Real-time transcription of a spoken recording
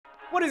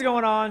What is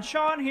going on?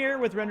 Sean here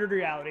with Rendered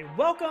Reality.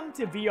 Welcome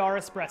to VR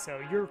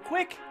Espresso, your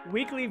quick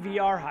weekly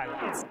VR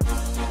highlights.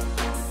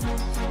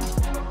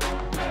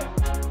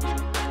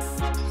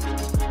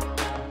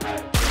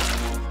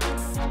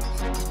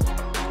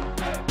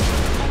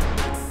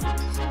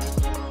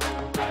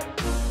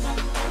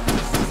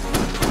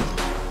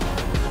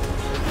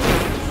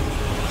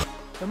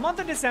 The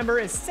month of December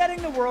is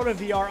setting the world of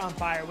VR on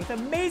fire with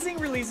amazing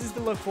releases to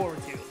look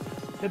forward to.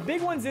 The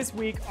big ones this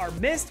week are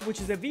Myst, which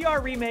is a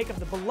VR remake of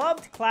the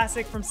beloved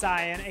classic from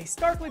Cyan, a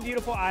starkly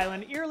beautiful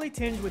island eerily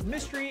tinged with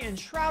mystery and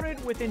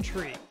shrouded with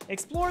intrigue.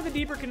 Explore the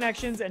deeper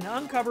connections and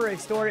uncover a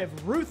story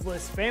of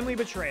ruthless family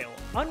betrayal.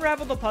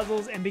 Unravel the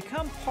puzzles and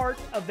become part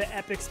of the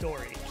epic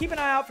story. Keep an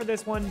eye out for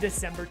this one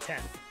December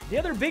 10th. The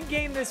other big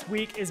game this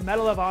week is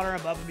Medal of Honor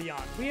Above and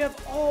Beyond. We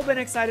have all been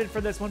excited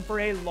for this one for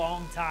a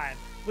long time,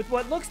 with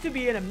what looks to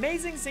be an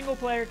amazing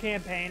single-player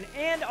campaign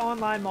and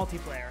online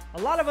multiplayer.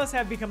 A lot of us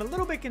have become a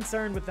little bit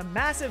concerned with the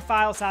massive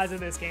file size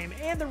of this game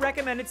and the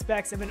recommended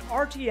specs of an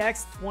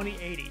RTX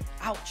 2080.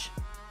 Ouch.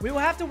 We will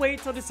have to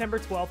wait till December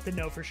 12th to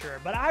know for sure,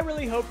 but I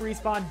really hope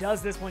Respawn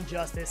does this one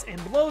justice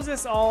and blows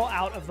us all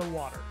out of the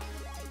water.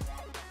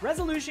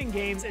 Resolution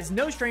Games is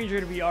no stranger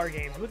to VR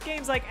games. With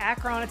games like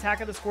Akron Attack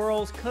of the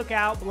Squirrels,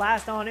 Cookout,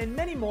 Blast On, and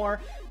many more,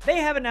 they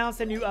have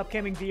announced a new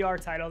upcoming VR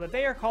title that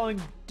they are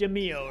calling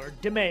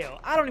Demeo.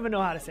 I don't even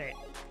know how to say it.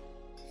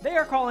 They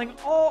are calling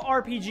all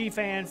RPG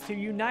fans to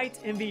unite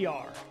in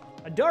VR.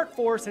 A dark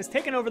force has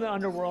taken over the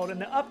underworld in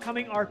the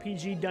upcoming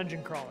RPG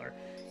dungeon crawler,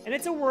 and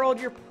it's a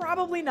world you're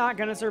probably not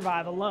going to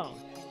survive alone.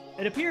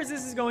 It appears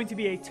this is going to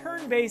be a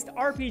turn-based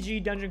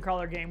RPG dungeon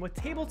crawler game with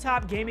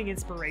tabletop gaming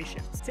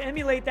inspirations to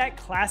emulate that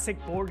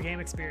classic board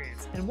game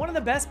experience. And one of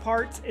the best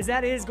parts is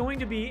that it is going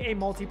to be a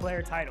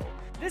multiplayer title.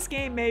 This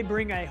game may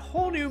bring a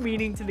whole new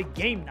meaning to the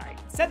game night.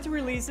 Set to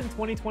release in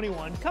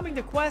 2021, coming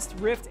to Quest,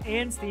 Rift,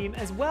 and Steam,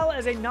 as well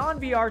as a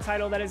non-VR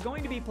title that is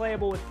going to be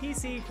playable with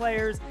PC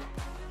players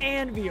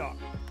and VR.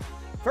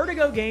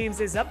 Vertigo Games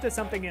is up to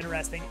something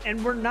interesting,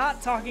 and we're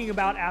not talking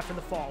about After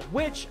the Fall,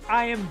 which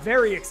I am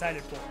very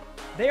excited for.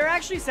 They are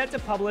actually set to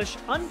publish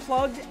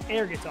Unplugged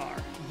Air Guitar.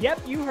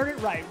 Yep, you heard it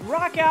right.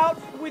 Rock out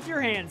with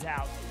your hands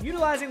out.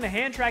 Utilizing the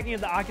hand tracking of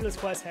the Oculus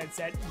Quest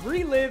headset,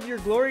 relive your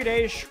glory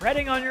days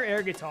shredding on your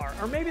air guitar,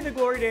 or maybe the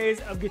glory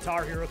days of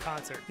Guitar Hero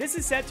Concert. This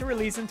is set to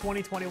release in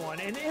 2021,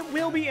 and it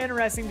will be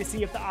interesting to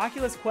see if the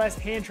Oculus Quest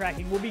hand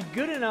tracking will be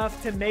good enough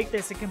to make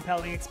this a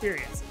compelling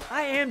experience.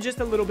 I am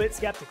just a little bit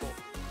skeptical.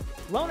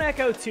 Lone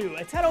Echo 2,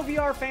 a title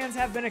VR fans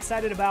have been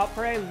excited about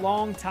for a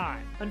long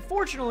time.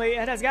 Unfortunately,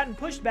 it has gotten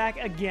pushed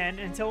back again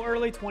until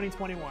early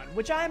 2021,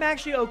 which I am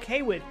actually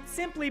okay with,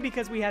 simply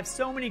because we have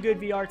so many good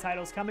VR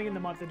titles coming in the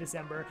month of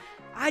December.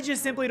 I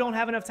just simply don't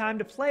have enough time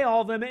to play all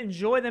of them and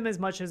enjoy them as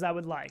much as I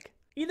would like.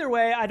 Either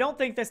way, I don't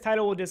think this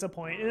title will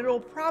disappoint, and it'll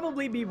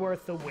probably be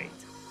worth the wait.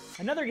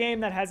 Another game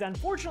that has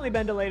unfortunately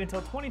been delayed until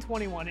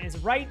 2021 is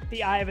Right,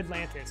 the Eye of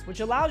Atlantis, which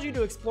allows you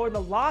to explore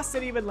the lost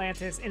city of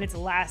Atlantis in its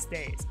last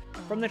days.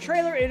 From the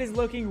trailer, it is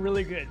looking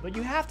really good, but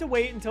you have to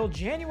wait until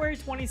January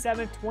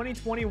 27,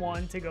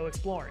 2021 to go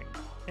exploring.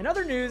 In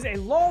other news, a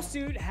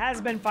lawsuit has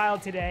been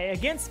filed today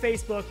against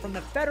Facebook from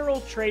the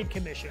Federal Trade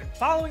Commission,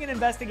 following an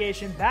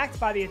investigation backed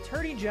by the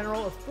Attorney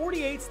General of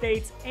 48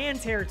 states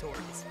and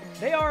territories.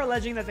 They are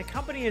alleging that the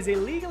company is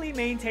illegally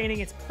maintaining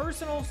its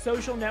personal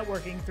social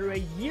networking through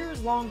a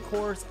years-long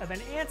course of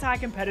an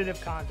anti-competitive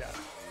conduct.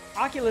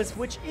 Oculus,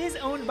 which is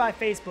owned by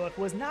Facebook,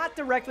 was not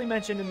directly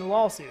mentioned in the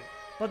lawsuit,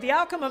 but the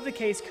outcome of the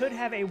case could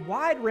have a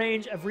wide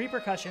range of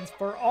repercussions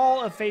for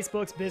all of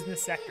Facebook's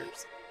business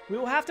sectors. We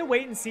will have to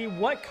wait and see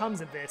what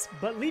comes of this,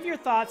 but leave your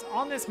thoughts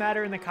on this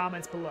matter in the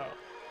comments below.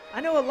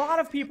 I know a lot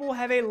of people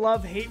have a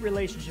love-hate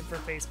relationship for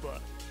Facebook.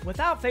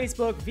 Without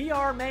Facebook,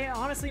 VR may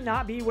honestly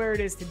not be where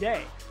it is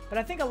today, but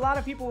I think a lot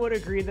of people would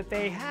agree that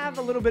they have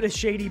a little bit of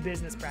shady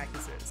business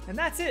practices. And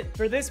that's it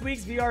for this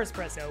week's VR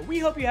Espresso. We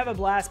hope you have a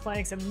blast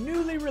playing some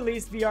newly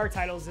released VR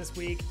titles this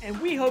week, and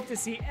we hope to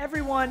see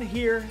everyone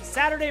here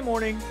Saturday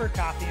morning for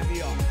Coffee and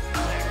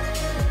VR.